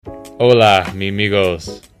Hola, mi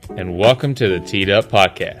amigos, and welcome to the Teed Up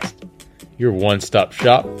Podcast, your one-stop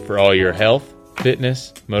shop for all your health,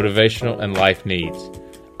 fitness, motivational, and life needs.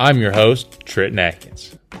 I'm your host, Trenton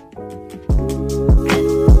Atkins.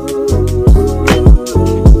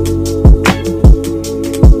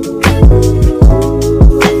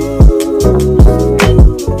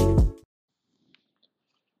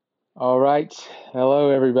 All right. Hello,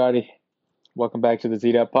 everybody. Welcome back to the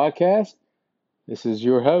Teed Up Podcast. This is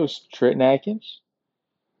your host, Trenton Atkins.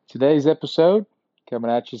 Today's episode,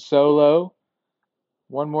 coming at you solo.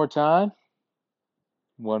 One more time.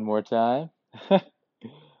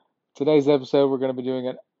 Today's episode, we're going to be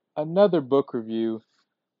doing another book review.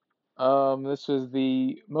 This was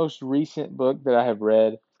the most recent book that I have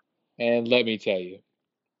read, and let me tell you,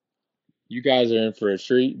 you guys are in for a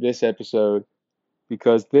treat this episode,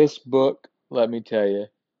 because this book, let me tell you,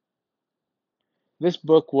 this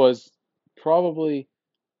book was probably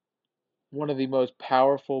one of the most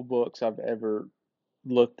powerful books I've ever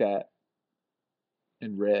looked at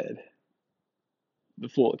and read the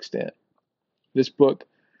full extent. This book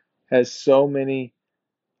has so many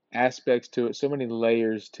aspects to it, so many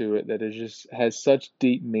layers to it, that it just has such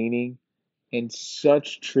deep meaning and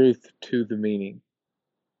such truth to the meaning.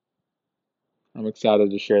 I'm excited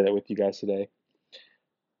to share that with you guys today.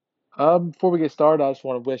 Before we get started, I just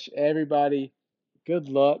want to wish everybody good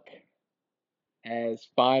luck as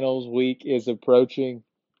finals week is approaching.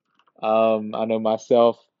 I know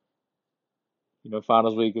myself,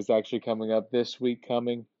 finals week is actually coming up this week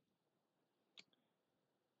coming.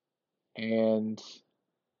 And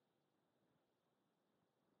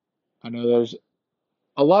I know there's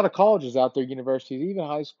a lot of colleges out there, universities, even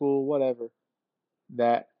high school, whatever,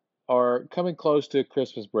 that are coming close to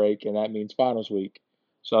Christmas break, and that means finals week.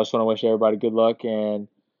 So I just want to wish everybody good luck and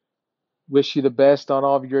wish you the best on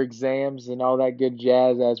all of your exams and all that good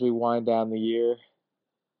jazz as we wind down the year.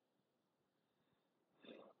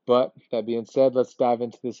 But that being said, let's dive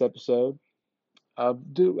into this episode.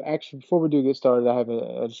 Before we do get started, I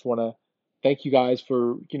just want to thank you guys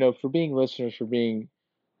for being listeners, for being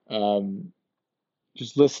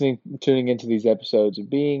just listening, tuning into these episodes, and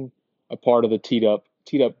being a part of the Teed Up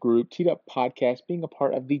group, Teed Up podcast, being a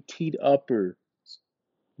part of the Teed Uppers.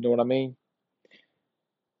 You know what I mean?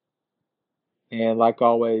 And like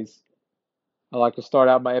always, I like to start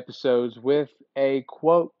out my episodes with a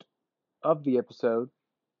quote of the episode.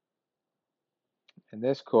 And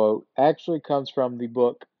this quote actually comes from the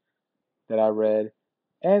book that I read.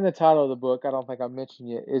 And the title of the book, I don't think I mentioned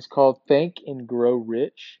yet, is called Think and Grow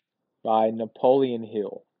Rich by Napoleon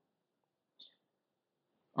Hill.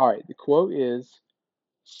 All right, the quote is,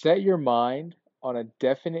 set your mind on a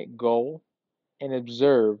definite goal and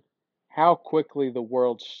observe how quickly the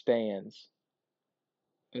world stands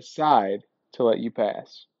aside to let you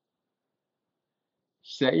pass.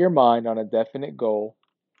 Set your mind on a definite goal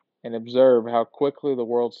and observe how quickly the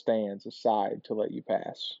world stands aside to let you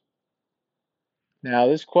pass. Now,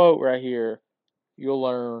 this quote right here, you'll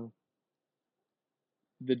learn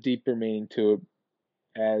the deeper meaning to it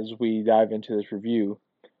as we dive into this review.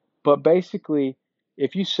 But basically,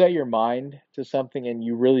 if you set your mind to something and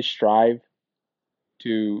you really strive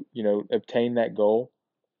to, obtain that goal,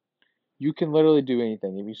 you can literally do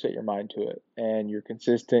anything if you set your mind to it. And you're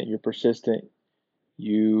consistent, you're persistent,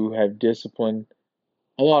 you have discipline,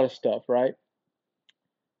 a lot of stuff, right?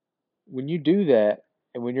 When you do that,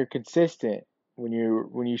 and when you're consistent, when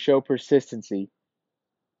you show persistency,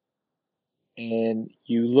 and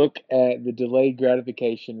you look at the delayed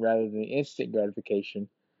gratification rather than the instant gratification,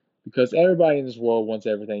 because everybody in this world wants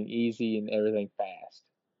everything easy and everything fast.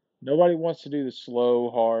 Nobody wants to do the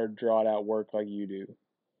slow, hard, drawn out work like you do,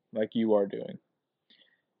 like you are doing.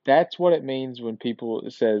 That's what it means when people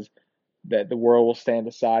says that the world will stand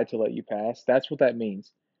aside to let you pass. That's what that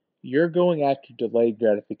means. You're going after delayed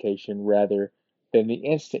gratification rather than the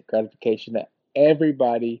instant gratification that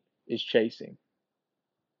everybody is chasing.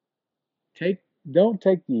 Don't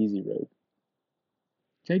take the easy road.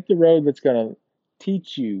 Take the road that's going to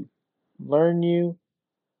teach you, learn you,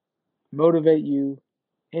 motivate you,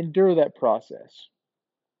 endure that process.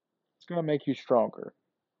 It's going to make you stronger.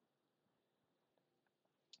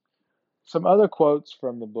 Some other quotes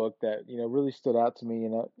from the book that really stood out to me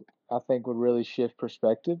and I think would really shift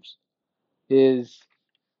perspectives is,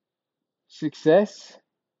 success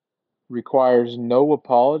requires no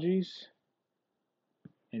apologies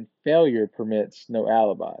and failure permits no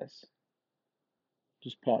alibis.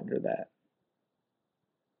 Just ponder that.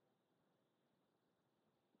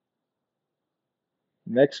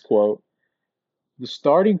 Next quote, the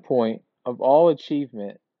starting point of all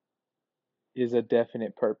achievement is a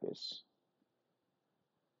definite purpose.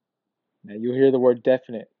 Now, you'll hear the word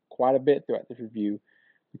definite quite a bit throughout this review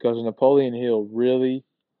because Napoleon Hill really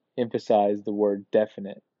emphasized the word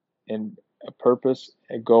definite in a purpose,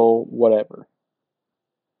 a goal, whatever.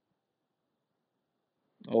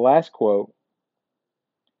 The last quote: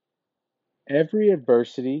 every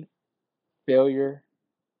adversity, failure,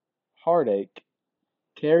 heartache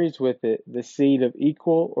carries with it the seed of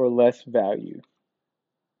equal or less value.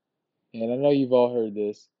 And I know you've all heard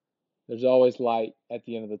this. There's always light at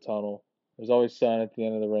the end of the tunnel. There's always sun at the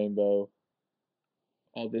end of the rainbow.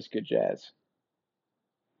 All this good jazz.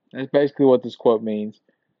 That's basically what this quote means.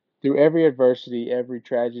 Through every adversity, every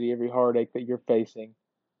tragedy, every heartache that you're facing,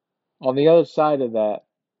 on the other side of that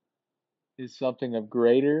is something of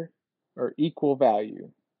greater or equal value,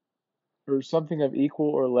 or something of equal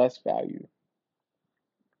or less value.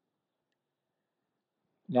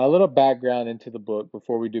 Now, a little background into the book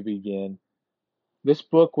before we do begin. This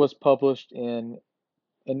book was published and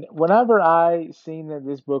whenever I seen that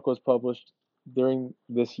this book was published during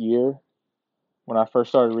this year, when I first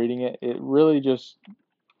started reading it, it really just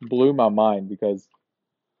blew my mind because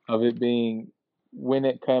of it being when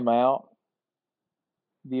it came out,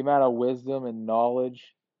 the amount of wisdom and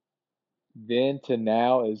knowledge then to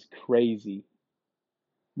now is crazy.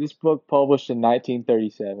 This book published in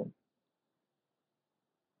 1937.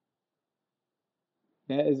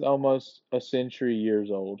 That is almost a century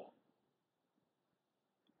years old.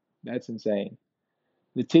 That's insane.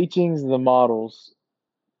 The teachings, the models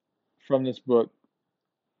from this book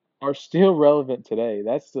are still relevant today.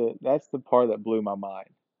 That's the part that blew my mind.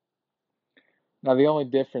 Now the only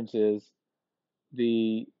difference is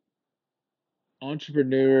the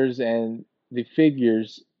entrepreneurs and the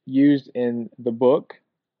figures used in the book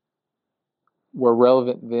were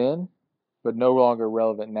relevant then, but no longer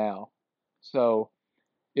relevant now. So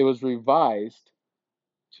it was revised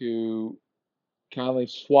to kindly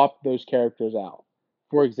swap those characters out.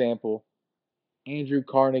 For example, Andrew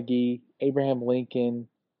Carnegie, Abraham Lincoln,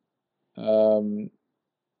 um,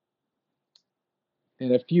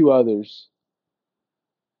 and a few others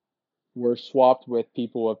were swapped with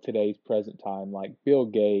people of today's present time, like Bill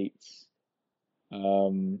Gates,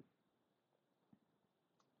 um,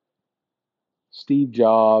 Steve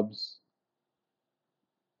Jobs,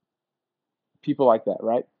 people like that,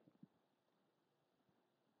 right?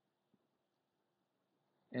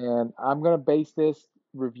 And I'm going to base this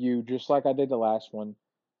review, just like I did the last one,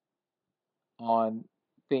 on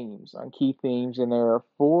themes, on key themes. And there are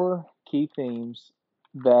four key themes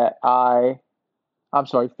that I'm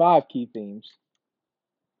sorry, five key themes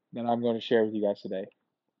that I'm going to share with you guys today.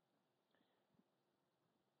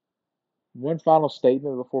 One final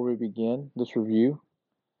statement before we begin this review.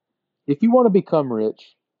 If you want to become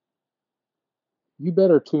rich, you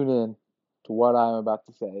better tune in to what I'm about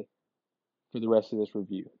to say for the rest of this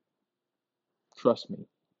review. Trust me.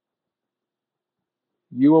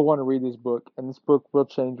 You will want to read this book, and this book will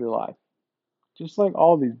change your life, just like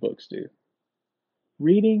all these books do.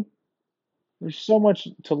 Reading, there's so much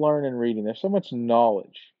to learn in reading, there's so much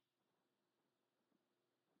knowledge.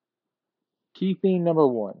 Key theme number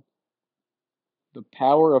one: the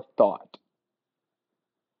power of thought.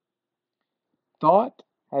 Thought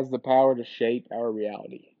has the power to shape our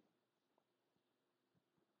reality.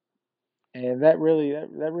 And that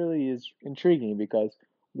really is intriguing because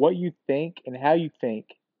what you think and how you think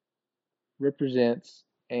represents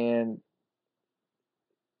and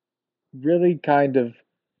really kind of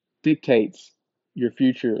dictates your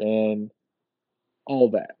future and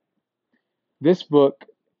all that. This book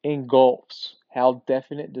engulfs how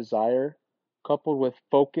definite desire, coupled with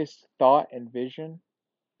focused thought and vision,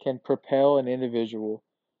 can propel an individual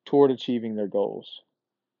toward achieving their goals.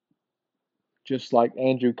 Just like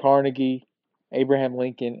Andrew Carnegie, Abraham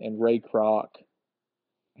Lincoln, and Ray Kroc,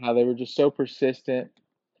 how they were just so persistent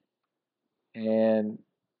and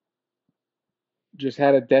just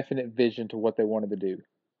had a definite vision to what they wanted to do.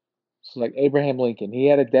 So, like Abraham Lincoln, he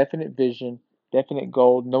had a definite vision, definite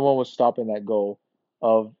goal. No one was stopping that goal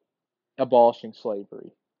of abolishing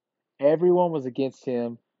slavery. Everyone was against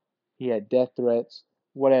him. He had death threats,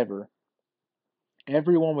 whatever.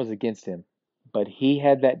 Everyone was against him. But he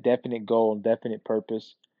had that definite goal and definite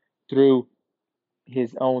purpose through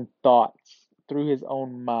his own thoughts, through his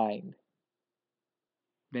own mind,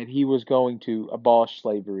 that he was going to abolish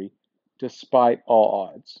slavery despite all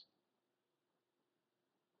odds.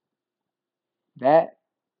 That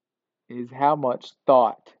is how much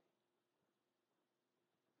thought,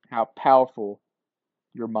 how powerful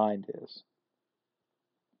your mind is.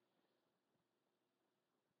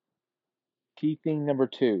 Key thing number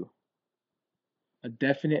two: a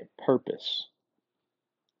definite purpose.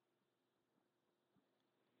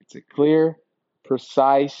 It's a clear,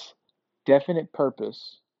 precise, definite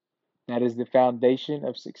purpose that is the foundation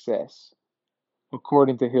of success,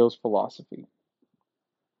 according to Hill's philosophy.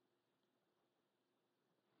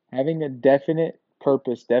 Having a definite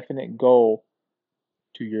purpose, definite goal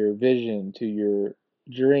to your vision, to your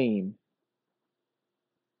dream,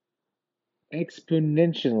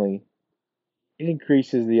 exponentially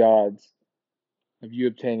increases the odds of you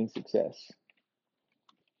obtaining success.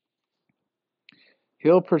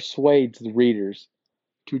 Hill persuades the readers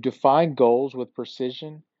to define goals with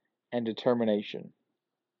precision and determination.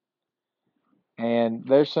 And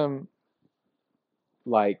there's some,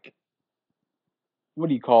 like, what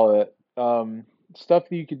do you call it? Stuff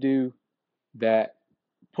that you could do that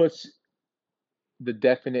puts the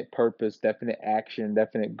definite purpose, definite action,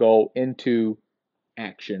 definite goal into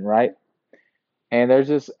action, right? And there's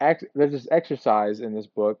this exercise in this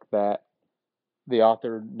book that the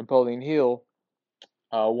author Napoleon Hill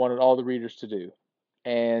wanted all the readers to do,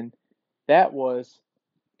 and that was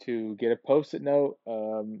to get a post-it note,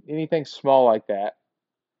 anything small like that,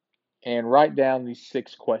 and write down these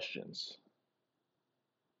 6 questions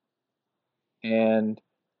and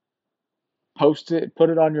put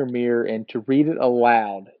it on your mirror, and to read it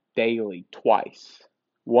aloud daily twice,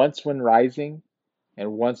 once when rising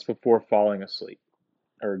and once before falling asleep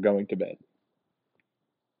or going to bed.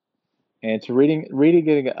 And to reading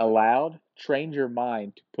it aloud, train your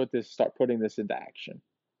mind to start putting this into action,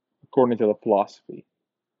 according to the philosophy.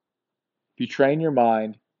 If you train your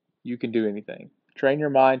mind, you can do anything. Train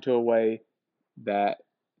your mind to a way that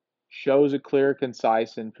shows a clear, a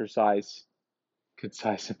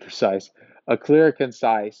clear,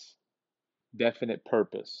 concise, definite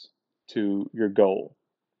purpose to your goal.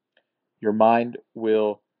 Your mind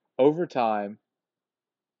will, over time,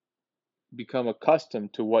 become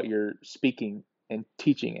accustomed to what you're speaking and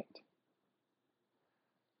teaching it.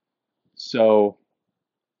 So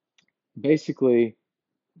basically,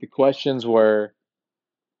 the questions were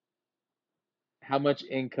how much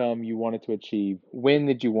income you wanted to achieve, when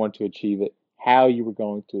did you want to achieve it, how you were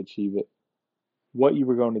going to achieve it, what you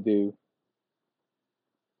were going to do,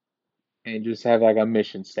 and just have like a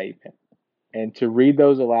mission statement. And to read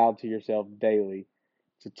those aloud to yourself daily,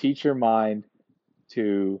 to teach your mind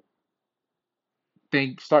to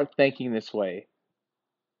start thinking this way.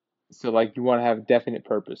 So, like, you want to have a definite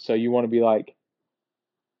purpose. So, you want to be like,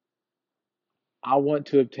 I want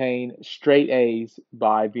to obtain straight A's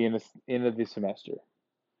by the end of the semester.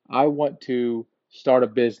 I want to start a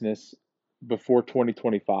business before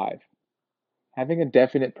 2025. Having a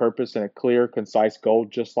definite purpose and a clear, concise goal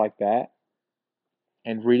just like that,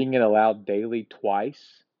 and reading it aloud daily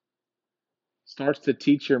twice, starts to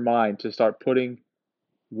teach your mind to start putting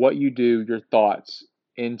what you do, your thoughts,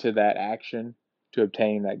 into that action to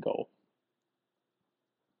obtain that goal.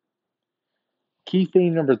 Key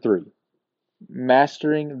theme number 3,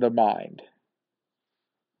 mastering the mind.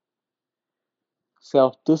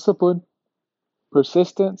 Self-discipline,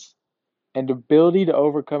 persistence, and ability to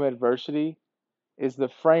overcome adversity is the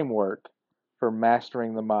framework for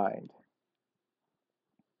mastering the mind.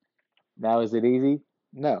 Now, is it easy?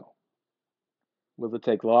 No. Will it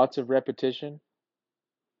take lots of repetition?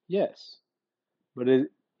 Yes. But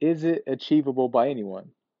is it achievable by anyone?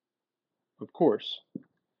 Of course.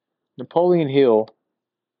 Napoleon Hill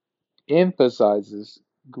emphasizes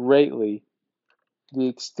greatly the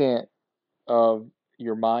extent of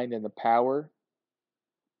your mind and the power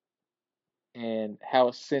and how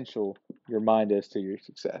essential your mind is to your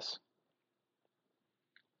success.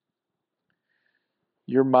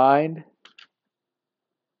 Your mind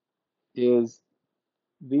is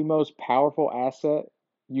the most powerful asset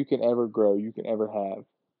you can ever grow, you can ever have.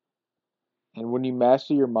 And when you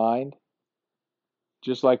master your mind,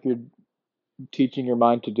 just like you're teaching your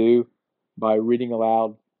mind to do by reading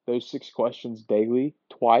aloud those 6 questions daily,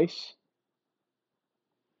 twice,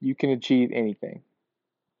 you can achieve anything.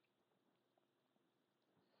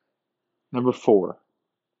 Number 4,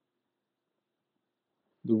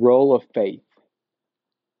 the role of faith.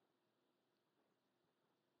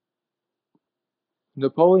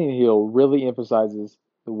 Napoleon Hill really emphasizes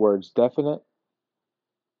the words definite,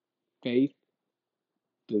 faith,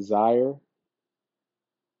 desire,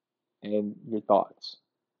 and your thoughts.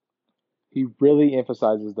 He really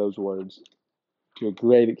emphasizes those words to a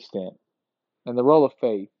great extent. And the role of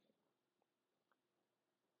faith.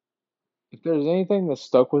 If there's anything that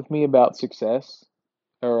stuck with me about success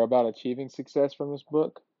or about achieving success from this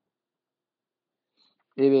book,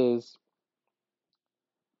 it is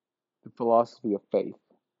the philosophy of faith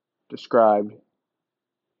described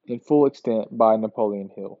in full extent by Napoleon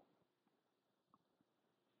Hill.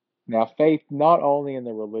 Now, faith not only in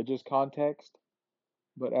the religious context,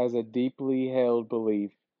 but as a deeply held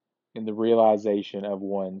belief in the realization of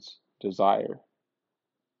one's desire.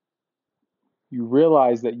 You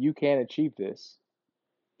realize that you can achieve this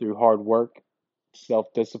through hard work,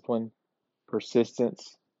 self discipline,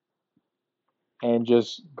 persistence, and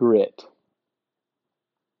just grit.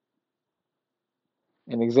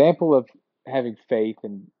 An example of having faith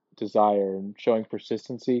and desire and showing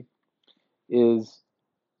persistency is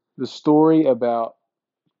the story about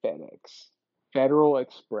FedEx, Federal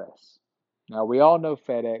Express. Now, we all know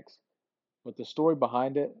FedEx, but the story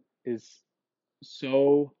behind it is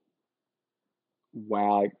so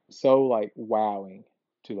like wowing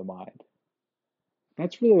to the mind.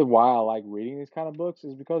 That's really why I like reading these kind of books,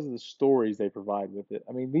 is because of the stories they provide with it.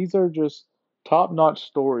 I mean, these are just top-notch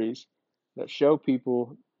stories that show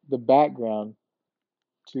people the background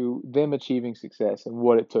to them achieving success and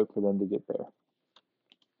what it took for them to get there.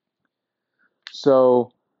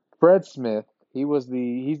 So, Fred Smith, he's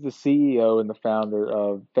the CEO and the founder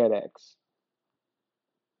of FedEx.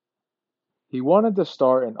 He wanted to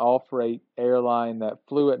start an all-freight airline that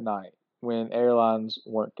flew at night when airlines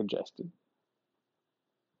weren't congested.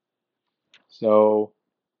 So,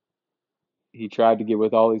 he tried to get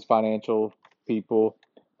with all these financial people,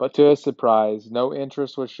 but to his surprise, no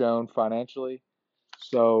interest was shown financially.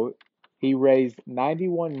 So, he raised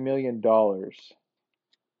 $91 million to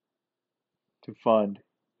fund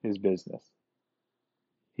his business.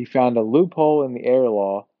 He found a loophole in the air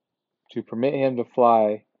law to permit him to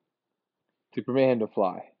fly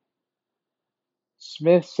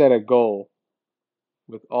Smith set a goal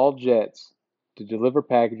with all jets to deliver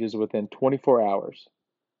packages within 24 hours.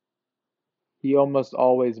 He almost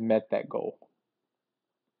always met that goal.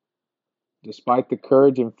 Despite the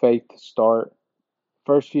courage and faith to start,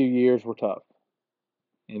 first few years were tough.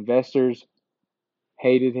 Investors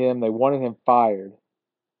hated him, they wanted him fired,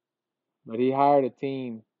 but he hired a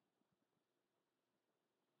team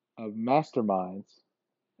of masterminds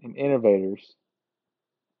and innovators,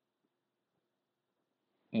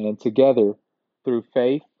 and together, through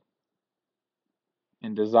faith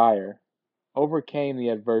and desire, overcame the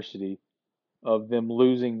adversity of them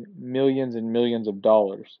losing millions and millions of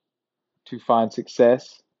dollars to find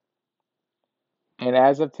success. And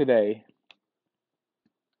as of today,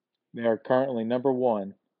 they are currently number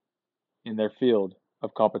one in their field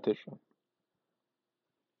of competition.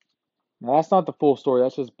 Now, that's not the full story,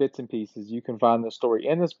 that's just bits and pieces. You can find the story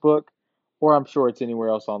in this book, or I'm sure it's anywhere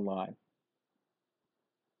else online.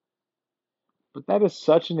 But that is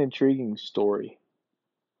such an intriguing story.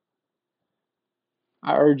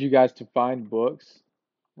 I urge you guys to find books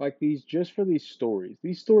like these just for these stories.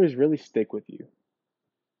 These stories really stick with you.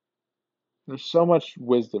 There's so much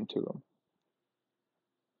wisdom to them.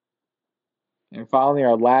 And finally,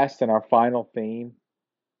 our last and our final theme,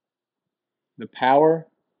 the power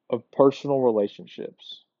of personal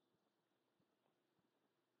relationships.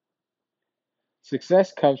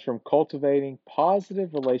 Success comes from cultivating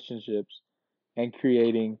positive relationships and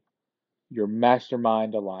creating your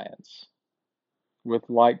mastermind alliance with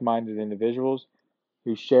like minded individuals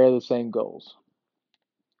who share the same goals.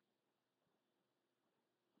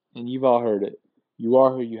 And you've all heard it. You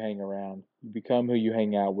are who you hang around. You become who you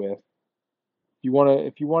hang out with.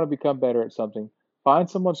 If you want to become better at something, find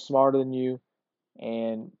someone smarter than you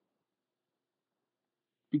and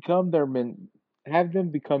become have them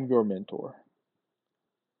become your mentor.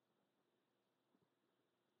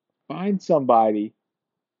 Find somebody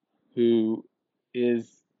who is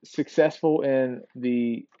successful in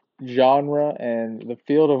the genre and the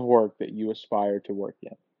field of work that you aspire to work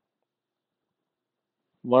in.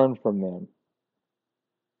 Learn from them,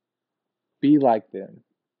 be like them,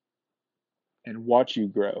 and watch you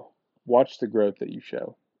grow. Watch the growth that you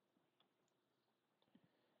show.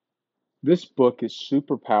 This book is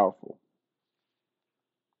super powerful.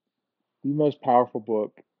 The most powerful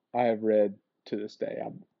book I have read to this day.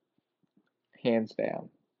 Hands down,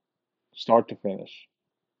 start to finish.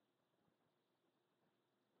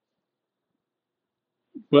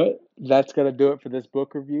 But that's going to do it for this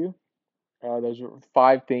book review. Those are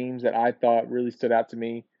 5 themes that I thought really stood out to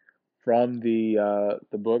me from the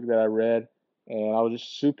book that I read, and I was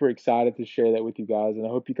just super excited to share that with you guys. And I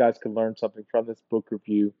hope you guys can learn something from this book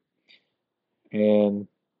review. And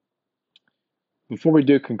before we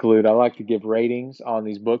do conclude, I like to give ratings on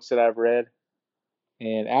these books that I've read.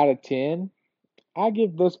 And out of 10, I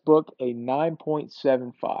give this book a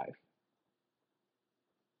 9.75.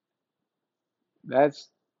 That's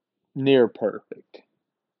near perfect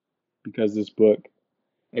because this book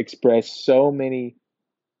expressed so much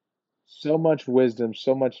wisdom,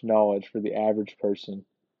 so much knowledge for the average person.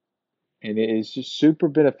 and it is just super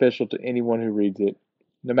beneficial to anyone who reads it,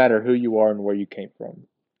 no matter who you are and where you came from.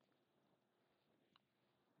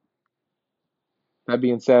 That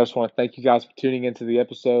being said, I just want to thank you guys for tuning into the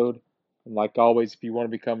episode. And like always, if you want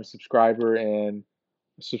to become a subscriber and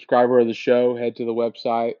a subscriber of the show, head to the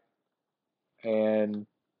website and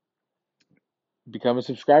become a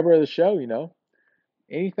subscriber of the show.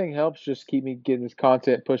 Anything helps. Just keep me getting this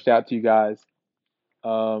content pushed out to you guys.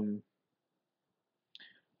 That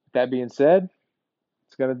being said,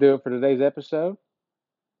 it's going to do it for today's episode.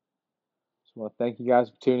 Just want to thank you guys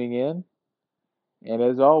for tuning in. And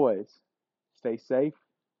as always, stay safe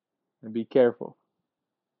and be careful.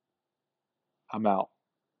 I'm out.